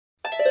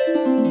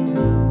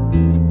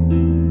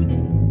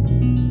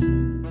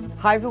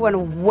Hi everyone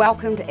and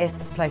welcome to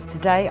Astar's Place.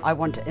 Today I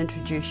want to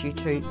introduce you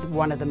to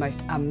one of the most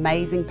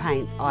amazing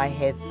paints I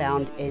have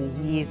found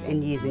in years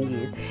and years and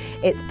years.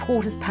 It's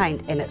Porter's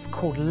paint and it's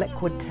called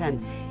Liquid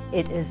Tin.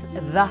 It is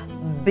the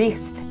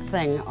best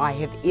thing I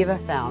have ever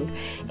found.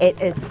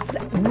 It is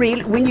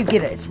really, when you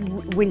get it,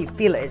 when you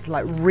feel it, it's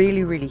like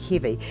really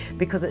heavy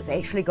because it's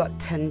actually got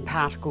tin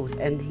particles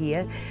in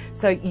here.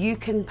 So you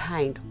can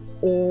paint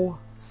all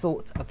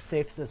sorts of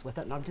surfaces with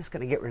it, and I'm just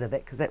going to get rid of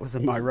that because that was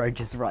in my road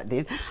just right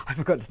then. I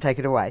forgot to take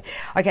it away.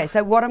 Okay,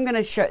 so what I'm going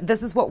to show,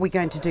 this is what we're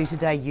going to do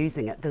today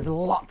using it. There's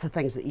lots of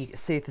things that you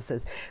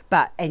surfaces,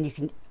 and you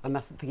can, I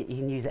mustn't forget, you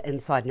can use it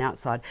inside and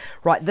outside.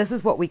 Right, this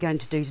is what we're going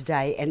to do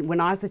today. And when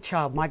I was a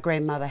child, my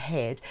grandmother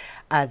had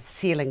a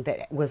ceiling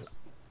that was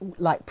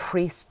like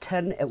pressed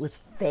tin. It was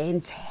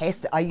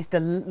fantastic. I used to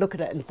look at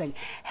it and think,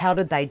 how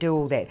did they do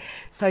all that?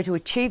 So to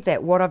achieve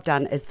that, what I've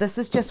done is, this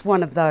is just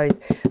one of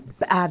those,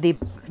 they're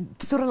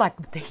sort of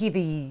like the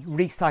heavy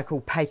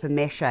recycled paper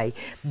mache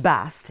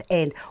bust,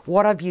 and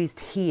what I've used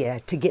here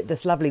to get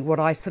this lovely,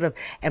 what I sort of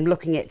am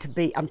looking at to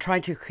be, I'm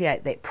trying to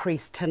create that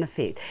pressed tin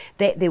effect.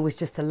 That there was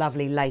just a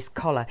lovely lace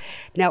collar.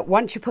 Now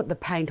once you put the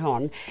paint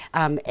on,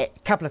 a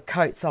couple of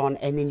coats on,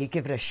 and then you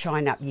give it a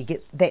shine up, you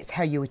get, that's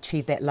how you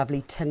achieve that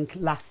lovely tin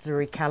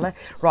lustery colour.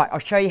 Right, I'll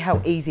show you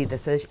how easy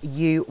this is.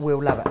 You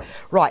will love it.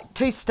 Right,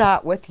 to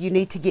start with, you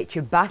need to get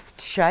your bust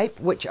shape,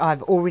 which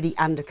I've already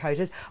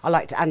undercoated. I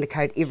like to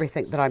undercoat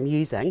everything that I'm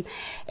using,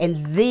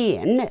 and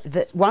then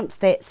once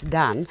that's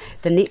done,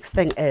 the next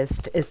thing is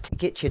to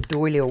get your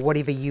doily or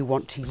whatever you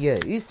want to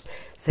use.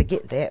 So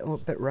get that. Oh, a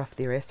bit rough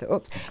there, Astar.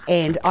 Oops.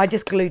 And I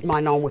just glued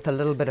mine on with a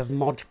little bit of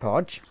Mod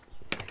Podge.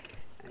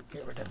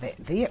 Get rid of that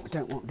there, we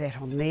don't want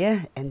that on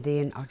there, and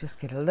then I'll just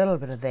get a little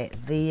bit of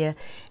that there,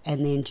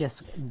 and then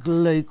just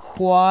glue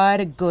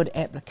quite a good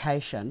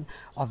application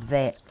of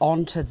that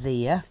onto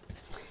there.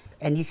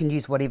 And you can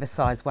use whatever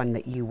size one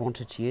that you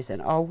wanted to use.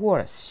 And oh, what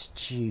a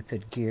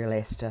stupid girl,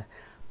 Astar.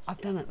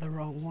 I've done it the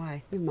wrong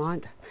way. Never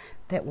mind.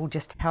 That will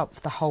just help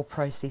the whole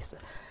process.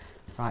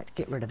 Right,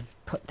 get rid of,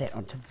 put that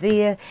onto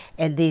there,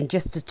 and then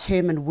just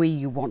determine where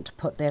you want to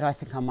put that. I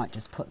think I might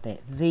just put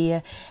that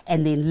there,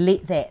 and then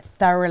let that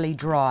thoroughly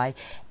dry,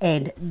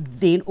 and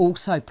then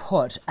also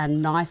put a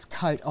nice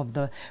coat of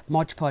the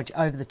Mod Podge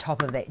over the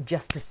top of that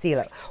just to seal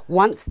it.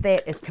 Once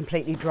that is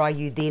completely dry,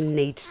 you then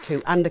need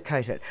to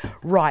undercoat it.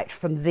 Right,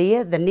 from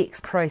there, the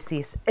next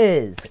process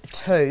is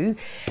to,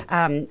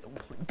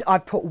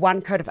 I've put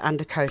one coat of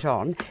undercoat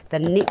on. The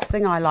next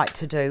thing I like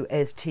to do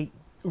is to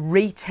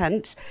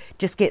retint,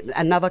 just get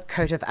another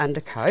coat of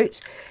undercoat,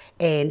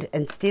 and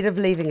instead of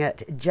leaving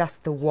it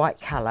just the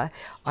white colour,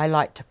 I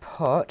like to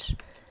put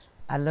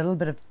a little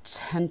bit of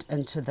tint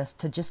into this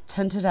to just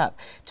tint it up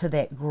to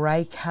that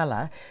grey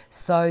colour,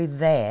 so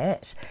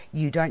that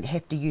you don't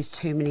have to use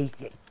too many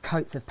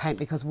coats of paint.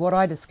 Because what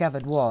I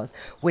discovered was,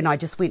 when I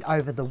just went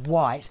over the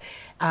white,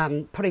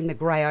 putting the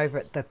grey over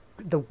it,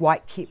 the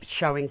white kept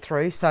showing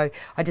through. So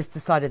I just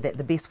decided that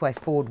the best way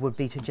forward would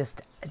be to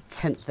just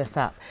tint this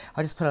up.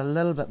 I just put a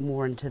little bit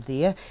more into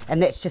there,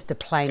 and that's just a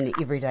plain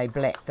everyday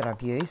black that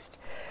I've used,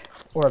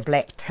 or a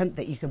black tint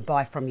that you can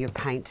buy from your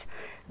paint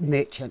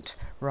merchant.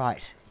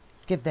 Right,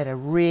 give that a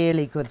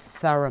really good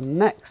thorough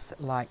mix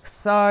like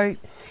so,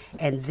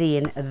 and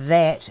then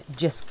that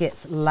just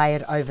gets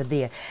layered over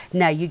there.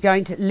 Now you're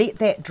going to let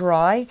that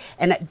dry,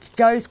 and it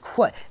goes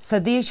quick. So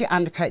there's your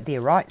undercoat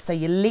there, right? So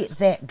you let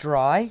that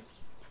dry,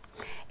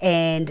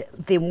 and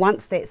then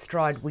once that's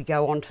dried, we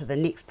go on to the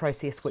next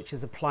process, which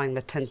is applying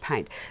the tin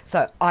paint.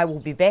 So I will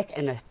be back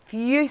in a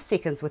few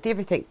seconds with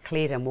everything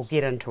cleared, and we'll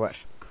get into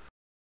it.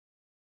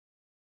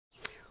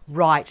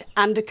 Right,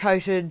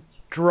 undercoated,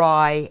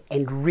 dry,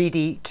 and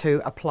ready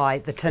to apply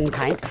the tin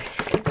paint.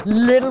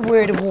 Little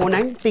word of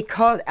warning,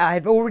 because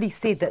I've already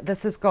said that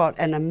this has got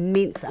an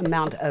immense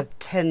amount of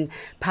tin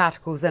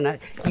particles in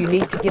it. You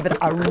need to give it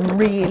a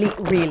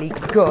really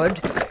good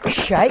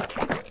shake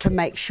to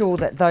make sure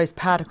that those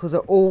particles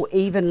are all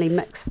evenly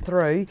mixed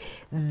through.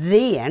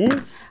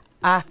 Then,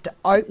 after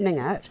opening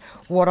it,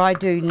 what I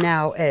do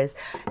now is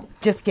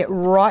just get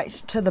right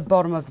to the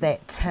bottom of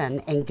that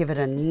tin and give it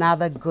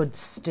another good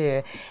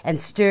stir. And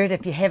stir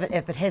it,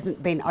 if it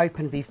hasn't been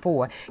opened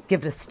before,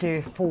 give it a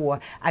stir for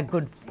a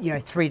good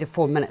 3 to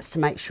 4 minutes to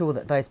make sure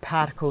that those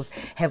particles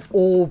have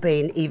all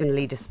been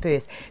evenly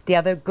dispersed. The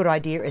other good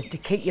idea is to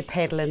keep your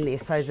paddle in there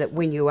so that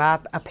when you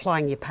are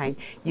applying your paint,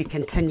 you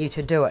continue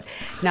to do it.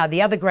 Now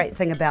the other great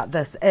thing about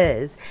this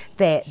is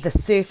that the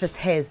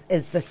surface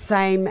is the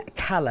same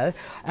colour,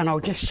 and I'll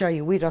just show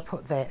you, where did I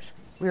put that?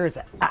 Where is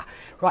it? Ah,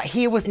 right,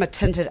 here was my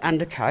tinted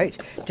undercoat,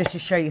 just to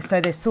show you. So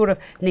this sort of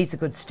needs a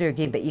good stir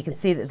again, but you can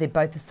see that they're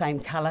both the same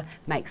colour,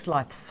 makes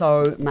life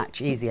so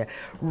much easier.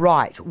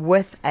 Right,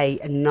 with a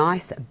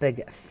nice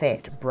big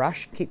fat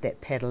brush, keep that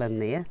paddle in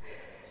there,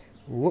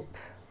 whoop,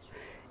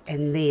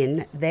 and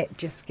then that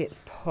just gets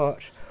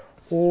put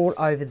all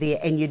over there,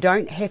 and you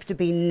don't have to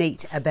be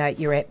neat about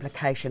your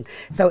application.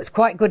 So it's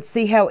quite good.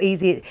 See how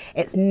easy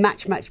it's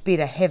much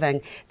better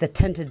having the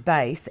tinted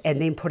base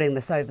and then putting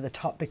this over the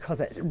top,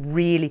 because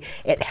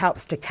it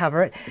helps to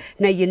cover it.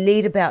 Now you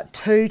need about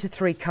 2 to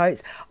 3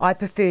 coats. I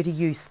prefer to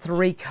use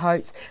 3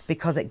 coats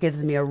because it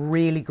gives me a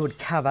really good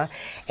cover.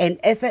 And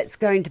if it's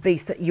going to be,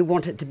 you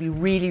want it to be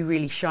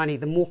really shiny,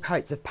 the more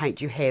coats of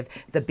paint you have,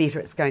 the better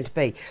it's going to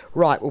be.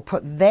 Right, we'll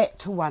put that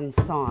to one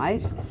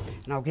side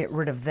and I'll get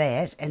rid of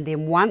that. And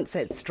then once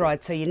it's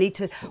dried, so you need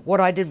to,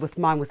 what I did with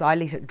mine was I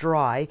let it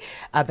dry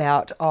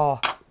about,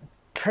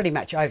 pretty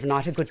much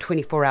overnight, a good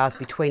 24 hours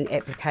between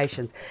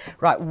applications.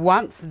 Right,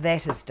 once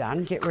that is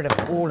done, get rid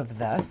of all of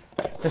this.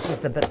 This is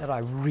the bit that I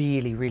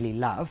really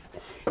love.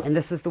 And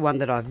this is the one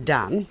that I've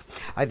done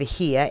over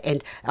here.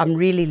 And I'm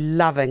really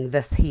loving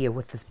this here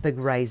with this big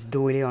raised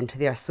doily onto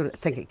there. I sort of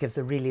think it gives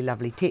a really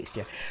lovely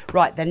texture.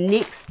 Right, the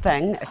next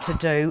thing to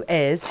do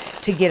is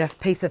to get a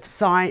piece of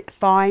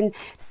fine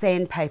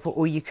sandpaper,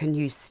 or you can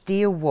use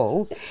steel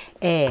wool.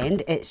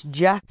 And it's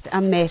just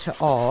a matter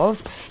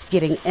of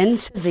getting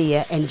into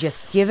there and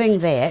just giving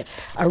that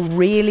a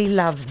really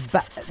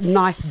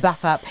nice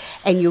buff up,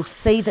 and you'll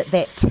see that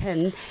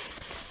tin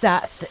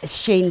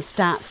sheen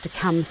starts to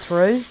come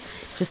through.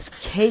 Just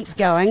keep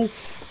going,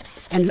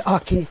 and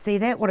can you see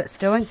that, what it's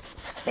doing?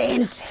 It's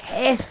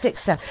fantastic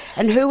stuff.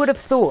 And who would have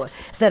thought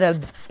that a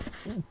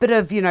bit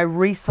of,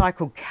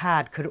 recycled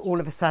card could all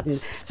of a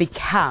sudden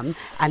become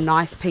a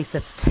nice piece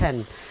of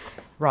tin?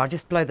 Right, I'll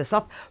just blow this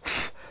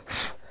off.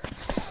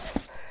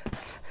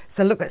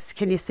 So look,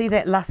 can you see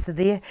that luster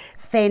there?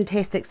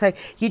 Fantastic. So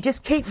you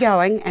just keep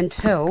going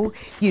until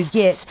you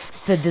get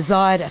the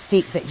desired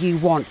effect that you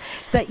want.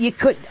 So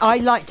I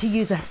like to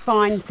use a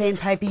fine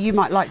sandpaper. You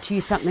might like to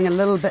use something a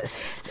little bit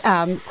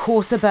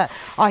coarser, but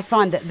I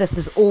find that this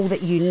is all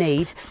that you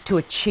need to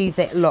achieve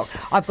that look.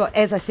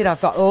 As I said,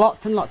 I've got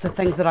lots and lots of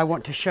things that I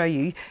want to show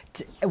you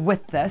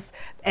with this,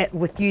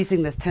 with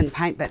using this tin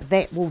paint, but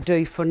that will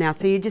do for now.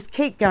 So you just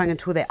keep going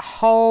until that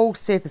whole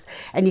surface,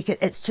 and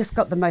it's just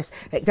got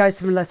it goes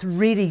from this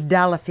really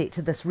dull effect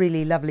to this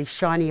really lovely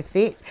shiny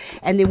effect.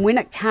 And then when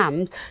it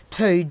comes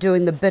to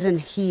doing the bit in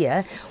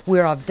here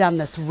where I've done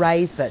this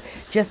raised bit,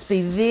 just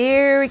be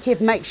very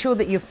careful. Make sure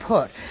that you've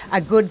put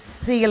a good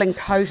sealing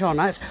coat on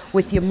it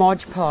with your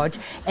Mod Podge,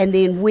 and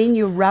then when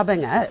you're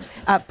rubbing it,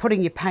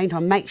 putting your paint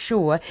on, make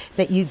sure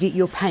that you get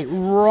your paint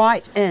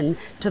right in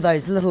to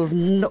those little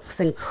nooks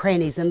and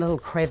crannies and little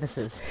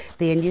crevices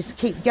there, and you just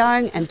keep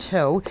going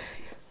until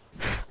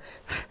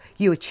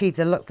you achieve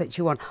the look that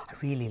you want. I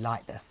really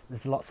like this.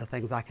 There's lots of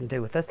things I can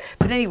do with this.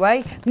 But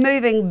anyway,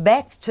 moving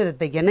back to the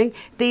beginning,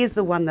 there's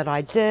the one that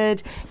I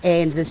did,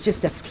 and there's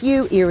just a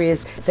few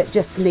areas that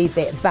just need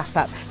that buff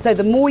up. So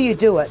the more you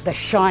do it, the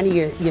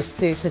shinier your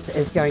surface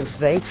is going to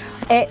be.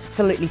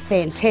 Absolutely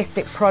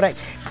fantastic product.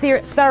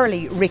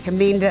 Thoroughly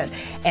recommend it,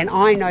 and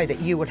I know that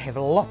you would have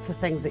lots of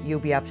things that you'll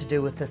be able to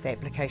do with this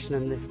application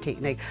and this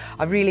technique.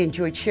 I really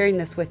enjoyed sharing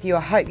this with you.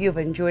 I hope you've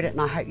enjoyed it,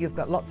 and I hope you've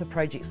got lots of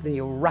projects and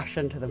you'll rush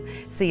into them.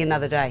 See you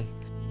another day.